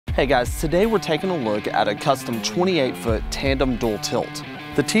Hey guys, today we're taking a look at a custom 28-foot tandem dual tilt.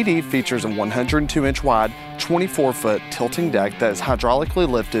 The TD features a 102-inch wide, 24-foot tilting deck that is hydraulically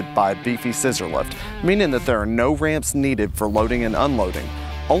lifted by a beefy scissor lift, meaning that there are no ramps needed for loading and unloading,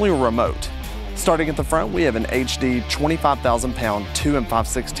 only a remote. Starting at the front, we have an HD 25,000-pound 2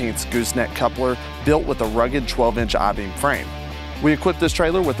 5/16 gooseneck coupler built with a rugged 12-inch I-beam frame. We equipped this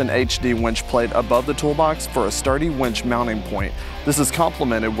trailer with an HD winch plate above the toolbox for a sturdy winch mounting point. This is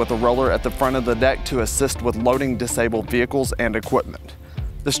complemented with a roller at the front of the deck to assist with loading disabled vehicles and equipment.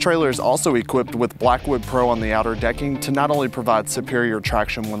 This trailer is also equipped with Blackwood Pro on the outer decking to not only provide superior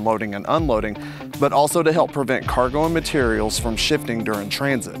traction when loading and unloading, but also to help prevent cargo and materials from shifting during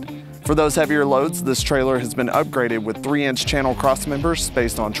transit. For those heavier loads, this trailer has been upgraded with 3-inch channel cross members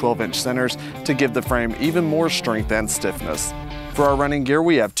spaced on 12-inch centers to give the frame even more strength and stiffness. For our running gear,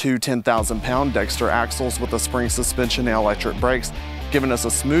 we have two 10,000-pound Dexter axles with a spring suspension and electric brakes, giving us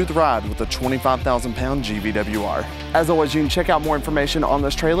a smooth ride with a 25,000-pound GVWR. As always, you can check out more information on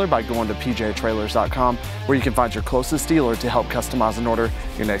this trailer by going to pjtrailers.com, where you can find your closest dealer to help customize and order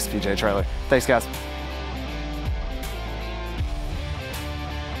your next PJ trailer. Thanks, guys.